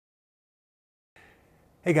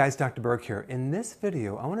Hey guys, Dr. Berg here. In this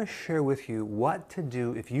video, I want to share with you what to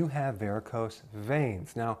do if you have varicose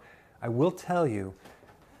veins. Now, I will tell you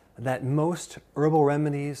that most herbal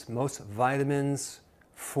remedies, most vitamins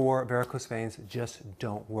for varicose veins just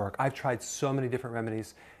don't work. I've tried so many different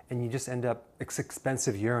remedies and you just end up, it's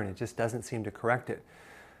expensive urine. It just doesn't seem to correct it.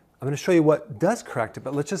 I'm going to show you what does correct it,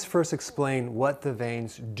 but let's just first explain what the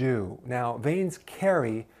veins do. Now, veins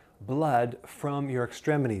carry blood from your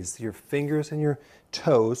extremities, your fingers and your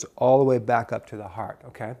toes, all the way back up to the heart,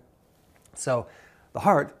 okay? So the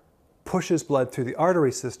heart pushes blood through the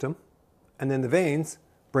artery system, and then the veins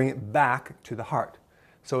bring it back to the heart.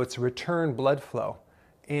 So it's a return blood flow.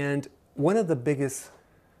 And one of the biggest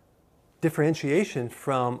differentiation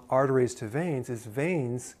from arteries to veins is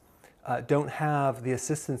veins don't have the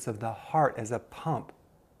assistance of the heart as a pump,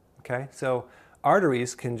 okay? So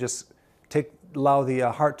arteries can just allow the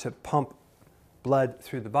heart to pump blood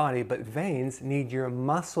through the body, but veins need your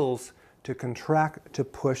muscles to contract to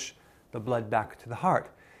push the blood back to the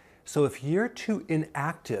heart. So if you're too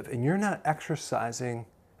inactive and you're not exercising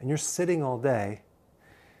and you're sitting all day,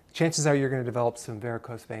 chances are you're going to develop some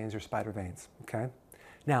varicose veins or spider veins, okay?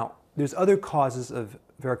 Now, there's other causes of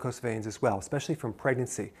varicose veins as well, especially from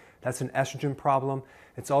pregnancy. That's an estrogen problem.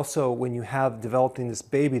 It's also when you have developing this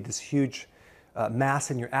baby, this huge mass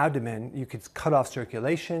in your abdomen, you could cut off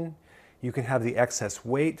circulation, you can have the excess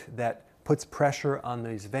weight that puts pressure on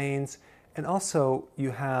these veins, and also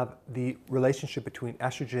you have the relationship between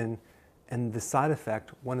estrogen and the side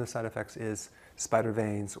effect. One of the side effects is spider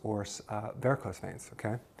veins or varicose veins,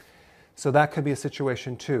 okay? So that could be a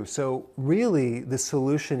situation too. So really the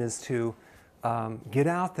solution is to get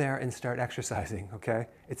out there and start exercising, okay?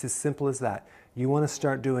 It's as simple as that. You want to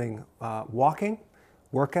start doing walking,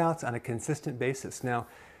 workouts on a consistent basis. Now,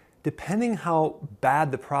 depending how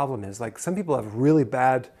bad the problem is, like some people have really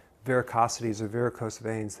bad varicosities or varicose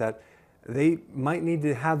veins that they might need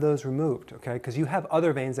to have those removed, okay? Because you have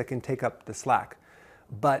other veins that can take up the slack.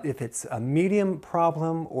 But if it's a medium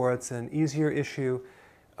problem or it's an easier issue,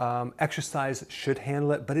 exercise should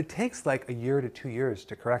handle it, but it takes like a year to 2 years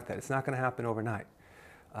to correct that. It's not going to happen overnight.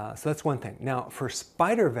 So that's one thing. Now, for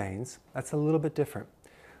spider veins, that's a little bit different.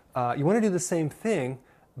 You want to do the same thing,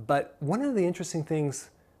 but one of the interesting things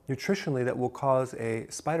nutritionally that will cause a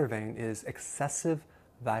spider vein is excessive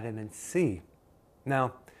vitamin C.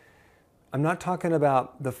 Now, I'm not talking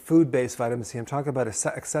about the food-based vitamin C. I'm talking about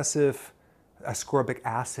excessive ascorbic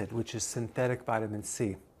acid, which is synthetic vitamin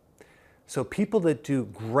C. So people that do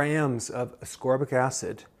grams of ascorbic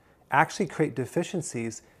acid actually create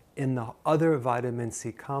deficiencies in the other vitamin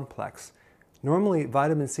C complex. Normally,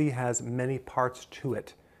 vitamin C has many parts to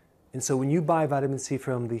it. And so when you buy vitamin C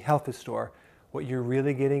from the health food store, what you're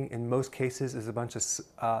really getting in most cases is a bunch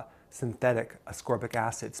of synthetic ascorbic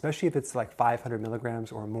acid, especially if it's like 500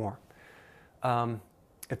 milligrams or more.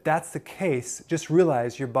 If that's the case, just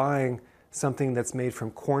realize you're buying something that's made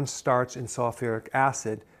from cornstarch and sulfuric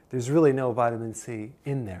acid. There's really no vitamin C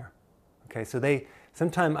in there. Okay, so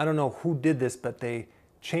sometime, I don't know who did this, but they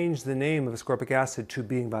changed the name of ascorbic acid to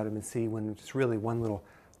being vitamin C when it's really one little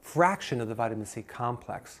fraction of the vitamin C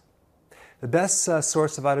complex. The best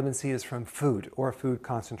source of vitamin C is from food or food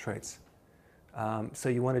concentrates. So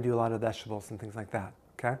you want to do a lot of vegetables and things like that,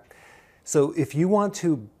 okay? So if you want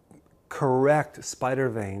to correct spider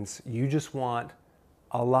veins, you just want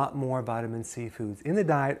a lot more vitamin C foods in the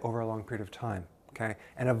diet over a long period of time, okay?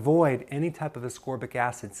 And avoid any type of ascorbic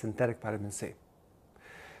acid, synthetic vitamin C.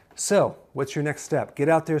 So what's your next step? Get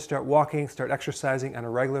out there, start walking, start exercising on a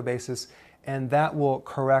regular basis, and that will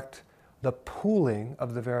correct the pooling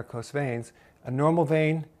of the varicose veins. A normal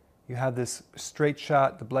vein, you have this straight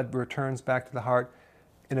shot, the blood returns back to the heart.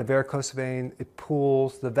 In a varicose vein, it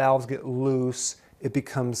pools, the valves get loose, it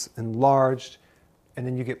becomes enlarged, and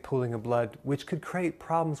then you get pooling of blood, which could create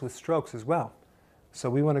problems with strokes as well. So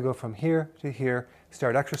we want to go from here to here,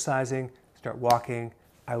 start exercising, start walking.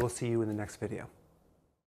 I will see you in the next video.